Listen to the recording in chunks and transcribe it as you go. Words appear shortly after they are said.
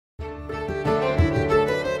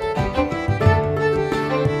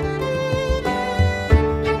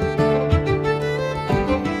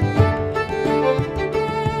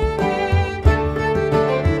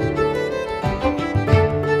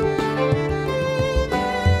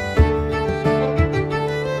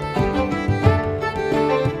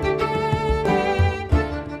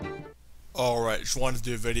just wanted to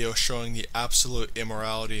do a video showing the absolute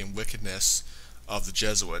immorality and wickedness of the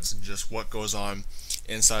Jesuits and just what goes on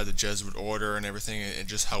inside the Jesuit order and everything, and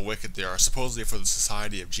just how wicked they are. Supposedly for the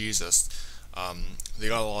Society of Jesus, they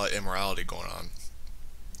got a lot of immorality going on.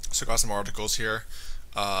 So I got some articles here,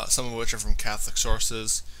 some of which are from Catholic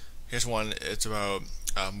sources. Here's one. It's about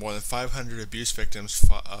more than 500 abuse victims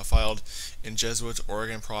filed in Jesuits'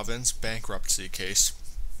 Oregon province bankruptcy case.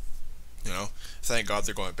 Thank God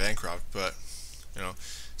they're going bankrupt, but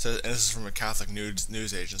so, and this is from a Catholic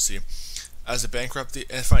news agency. As a bankruptcy,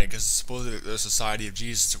 and it's funny because supposedly the Society of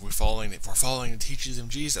Jesus, if we're following the teachings of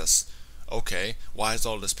Jesus. Okay, why is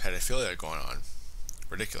all this pedophilia going on?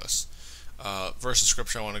 Ridiculous. Verse of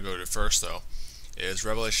scripture I want to go to first, though, is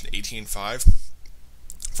Revelation 18:5.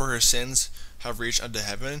 For her sins have reached unto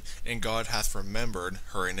heaven, and God hath remembered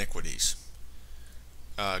her iniquities.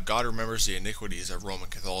 God remembers the iniquities of Roman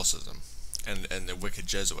Catholicism and the wicked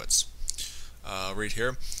Jesuits. Read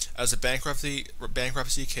here. As a bankruptcy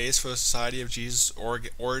case for the Society of Jesus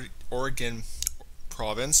Oregon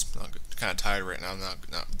province, I'm kind of tired right now, I'm not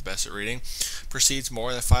the best at reading, proceeds,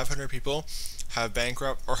 more than 500 people have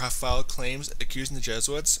bankrupt or have filed claims accusing the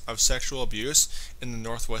Jesuits of sexual abuse in the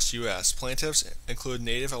Northwest U.S. Plaintiffs include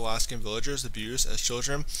native Alaskan villagers abused as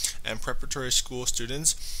children and preparatory school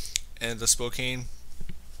students, and the spokesman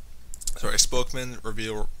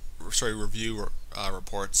review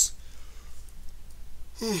reports.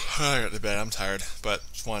 I got to bed. I'm tired, but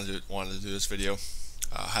just wanted to do this video.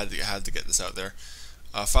 Had to get this out there.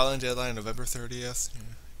 Filing deadline November 30th.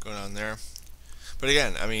 Going on there. But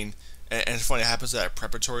again, I mean, and it's funny. It happens at a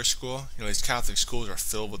preparatory school. These Catholic schools are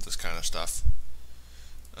filled with this kind of stuff.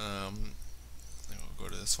 We'll go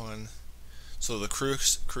to this one. So the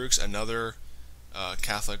Crux, another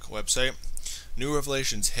Catholic website. New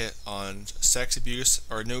revelations hit sex abuse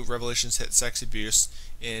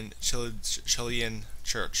in Chilean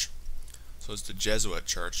church. So it's the Jesuit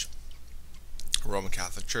church, Roman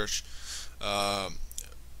Catholic Church.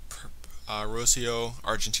 Rocio,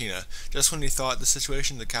 Argentina. Just when you thought the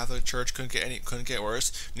situation in the Catholic Church couldn't get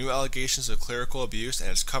worse, new allegations of clerical abuse and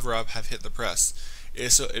its cover-up have hit the press.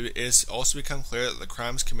 It is also become clear that the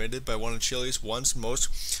crimes committed by one of Chile's once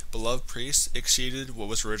most beloved priests exceeded what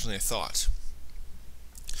was originally thought.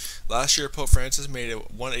 Last year, Pope Francis made a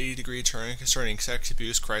 180-degree turn concerning the sex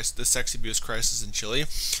abuse crisis in Chile,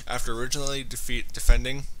 after originally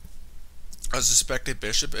defending a suspected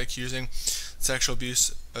bishop accusing sexual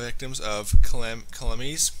abuse victims of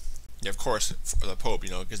calamities. Of course, for the Pope,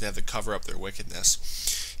 because they have to cover up their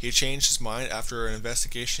wickedness. He changed his mind after an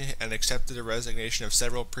investigation and accepted the resignation of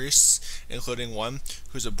several priests, including one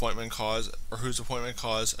whose appointment caused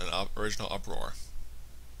an original uproar.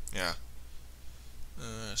 Yeah.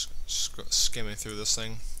 Skimming through this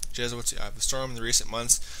thing. Jesuits, the eye of the storm. In the recent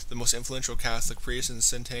months, the most influential Catholic priest in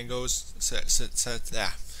Centangos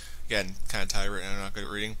again, kind of tired right now, not good at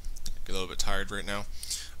reading. Get a little bit tired right now.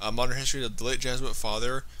 Modern history, the late Jesuit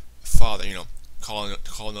father, calling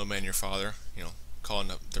no man your father, calling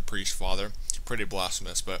the priest father. Pretty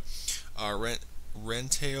blasphemous, but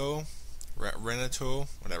Renato,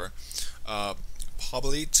 whatever.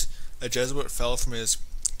 Poblete, a Jesuit, fell from his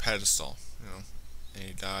pedestal, and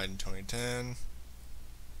he died in 2010.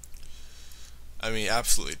 I mean,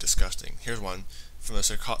 absolutely disgusting. Here's one from the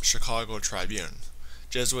Chicago Tribune.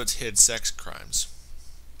 Jesuits hid sex crimes.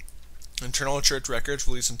 Internal church records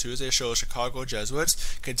released on Tuesday show Chicago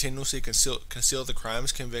Jesuits continuously concealed the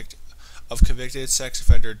crimes of convicted sex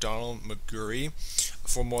offender Donald McGurry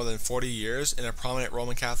for more than 40 years, and a prominent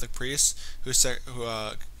Roman Catholic priest who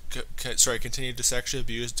continued to sexually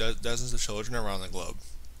abuse dozens of children around the globe.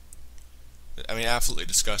 I mean, absolutely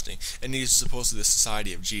disgusting. And these are supposed to be the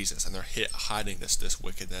Society of Jesus, and they're hiding this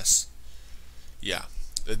wickedness. Yeah,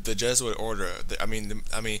 the Jesuit order. The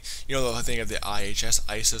thing of the IHS,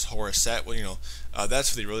 Isis, Horus, Set. Well,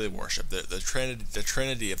 that's what they really worship. The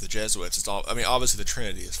Trinity of the Jesuits. It's all. I mean, obviously the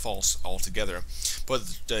Trinity is false altogether,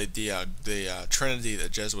 but the Trinity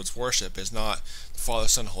that Jesuits worship is not the Father,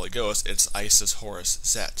 Son, Holy Ghost. It's Isis, Horus,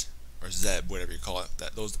 Set, or Zeb, whatever you call it.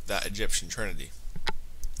 That Egyptian Trinity.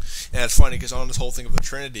 And it's funny because on this whole thing of the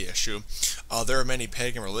Trinity issue, there are many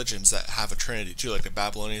pagan religions that have a Trinity too. Like the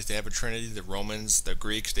Babylonians, they have a Trinity. The Romans, the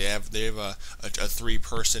Greeks, they have a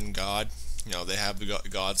three-person God. They have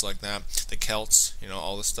gods like that. The Celts,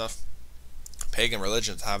 all this stuff. Pagan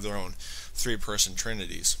religions have their own three-person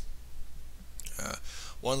trinities.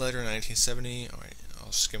 One letter in 1970. All right,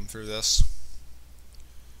 I'll skim through this.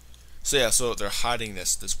 So they're hiding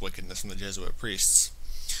this wickedness from the Jesuit priests.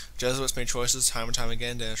 Jesuits made choices time and time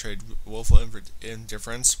again to demonstrate willful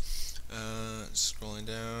indifference. Scrolling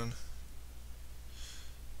down.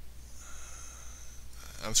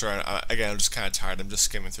 I'm sorry. Again, I'm just kind of tired. I'm just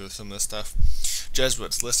skimming through some of this stuff.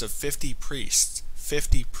 Jesuits list of 50 priests.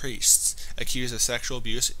 50 priests accused of sexual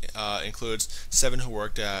abuse includes 7 who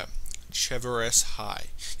worked at Cheverus High.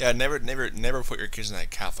 Yeah, never put your kids in a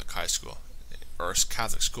Catholic high school or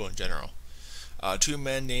Catholic school in general. 2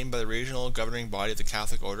 men named by the regional governing body of the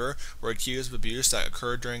Catholic Order were accused of abuse that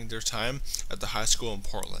occurred during their time at the high school in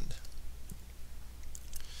Portland.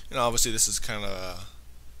 And obviously, this is kind of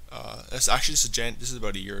this is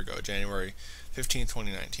about a year ago, January 15,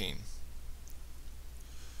 2019.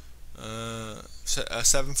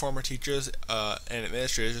 7 former teachers and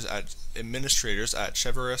administrators at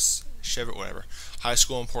Cheverus High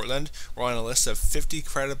School in Portland were on a list of 50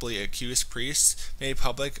 credibly accused priests made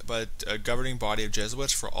public by a governing body of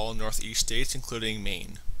Jesuits for all Northeast states, including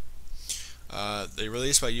Maine. They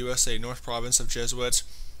released by USA North Province of Jesuits,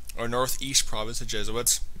 or Northeast Province of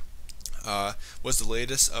Jesuits, was the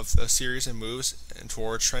latest of a series of moves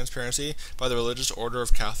towards transparency by the religious order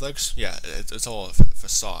of Catholics. Yeah, it's all a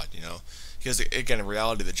facade, you know. Because again, in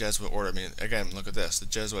reality, the Jesuit order. I mean, again, look at this. The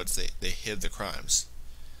Jesuits they hid the crimes.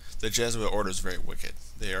 The Jesuit order is very wicked.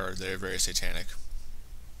 They're very satanic.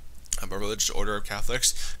 A religious order of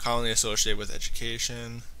Catholics, commonly associated with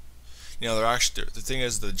education. You know, the thing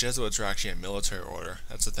is, the Jesuits are actually a military order.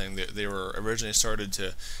 That's the thing. They were originally started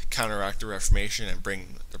to counteract the Reformation and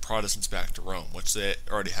bring the Protestants back to Rome, which they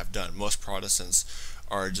already have done. Most Protestants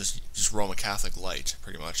are just Roman Catholic light,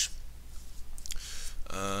 pretty much.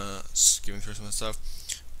 Skimming through some of the stuff.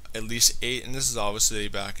 At least 8, and this is obviously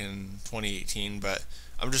back in 2018, but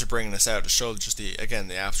I'm just bringing this out to show just the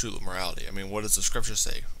absolute morality. I mean, what does the scripture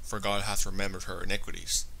say? For God hath remembered her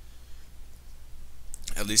iniquities.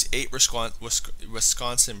 At least 8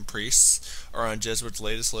 Wisconsin priests are on Jesuits'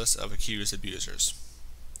 latest list of accused abusers.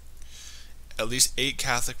 At least 8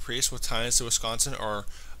 Catholic priests with ties to Wisconsin are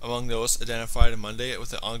among those identified on Monday with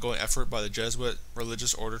the ongoing effort by the Jesuit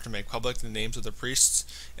religious order to make public the names of the priests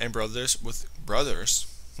and brothers with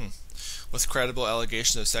credible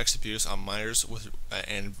allegations of sex abuse on minors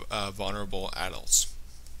and vulnerable adults.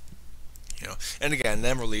 You know, and again,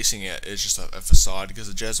 them releasing it is just a facade, because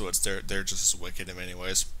the Jesuits they're just as wicked in many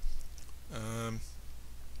ways.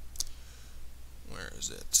 Where is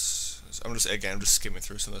it? I'm just skimming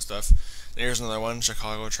through some of the stuff. And here's another one.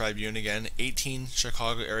 Chicago Tribune again. 18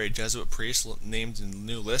 Chicago area Jesuit priests named in the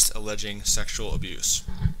new list alleging sexual abuse.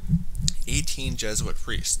 18 Jesuit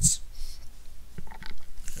priests.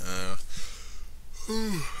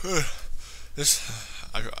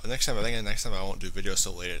 Next time I won't do videos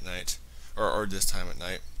so late at night, or this time at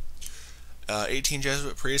night. 18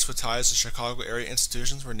 Jesuit priests with ties to Chicago area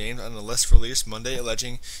institutions were named on the list released Monday,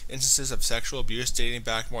 alleging instances of sexual abuse dating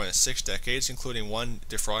back more than 6 decades, including one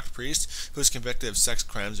defrocked priest who was convicted of sex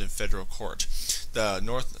crimes in federal court.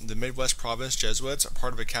 The Midwest Province Jesuits are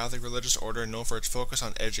part of a Catholic religious order known for its focus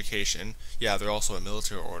on education. Yeah, they're also a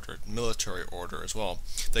military order as well.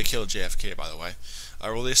 They killed JFK, by the way.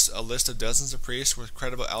 Released a list of dozens of priests with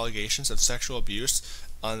credible allegations of sexual abuse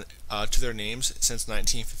to their names since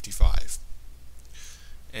 1955.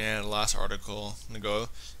 And the last article to go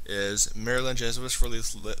is Maryland Jesuits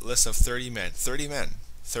released list of 30 men,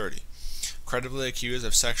 credibly accused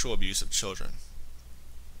of sexual abuse of children.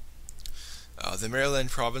 The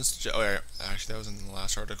Maryland province, actually that was in the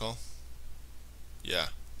last article. Yeah,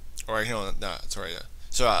 sorry.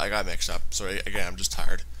 So I got mixed up. Sorry, again, I'm just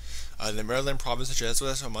tired. The Maryland province of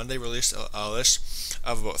Jesuits on Monday released a list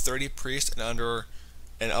of about 30 priests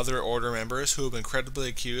and other order members who have been credibly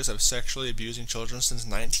accused of sexually abusing children since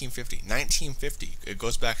 1950. 1950. It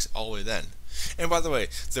goes back all the way then. And by the way,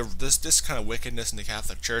 this kind of wickedness in the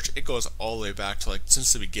Catholic Church, it goes all the way back to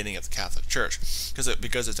since the beginning of the Catholic Church,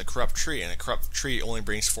 because it's a corrupt tree, and a corrupt tree only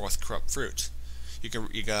brings forth corrupt fruit. You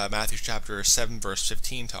got Matthew chapter 7 verse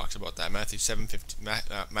 15 talks about that. Matthew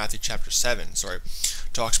chapter 7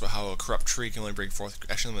 talks about how a corrupt tree can only bring forth.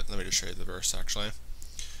 Actually, let me just show you the verse actually.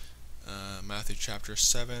 Matthew chapter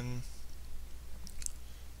 7,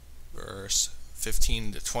 verse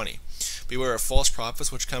 15 to 20. Beware of false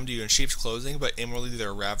prophets which come to you in sheep's clothing, but inwardly they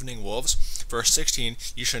are ravening wolves. Verse 16,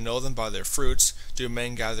 you shall know them by their fruits. Do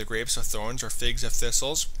men gather grapes of thorns or figs of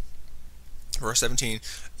thistles? Verse 17,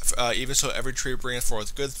 even so every tree bringeth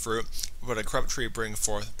forth good fruit, but a corrupt tree bringeth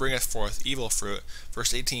forth evil fruit.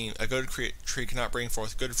 Verse 18, a good tree cannot bring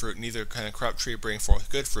forth good fruit, neither can a corrupt tree bring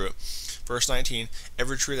forth good fruit. Verse 19,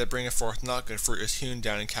 every tree that bringeth forth not good fruit is hewn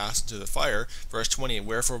down and cast into the fire. Verse 20,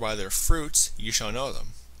 wherefore by their fruits ye shall know them.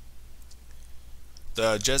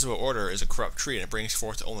 The Jesuit order is a corrupt tree, and it brings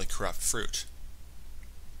forth only corrupt fruit.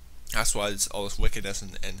 That's why all this wickedness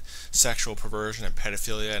and sexual perversion and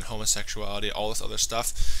pedophilia and homosexuality, all this other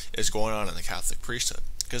stuff is going on in the Catholic priesthood.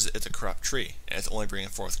 because it's a corrupt tree, and it's only bringing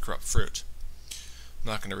forth corrupt fruit.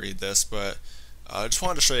 I'm not going to read this, but I just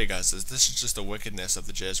wanted to show you guys this is just the wickedness of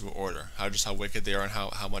the Jesuit order, how wicked they are, and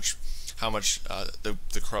how much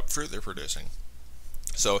the corrupt fruit they're producing.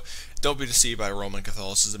 So don't be deceived by Roman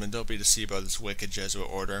Catholicism, and don't be deceived by this wicked Jesuit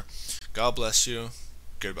order. God bless you.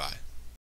 Goodbye.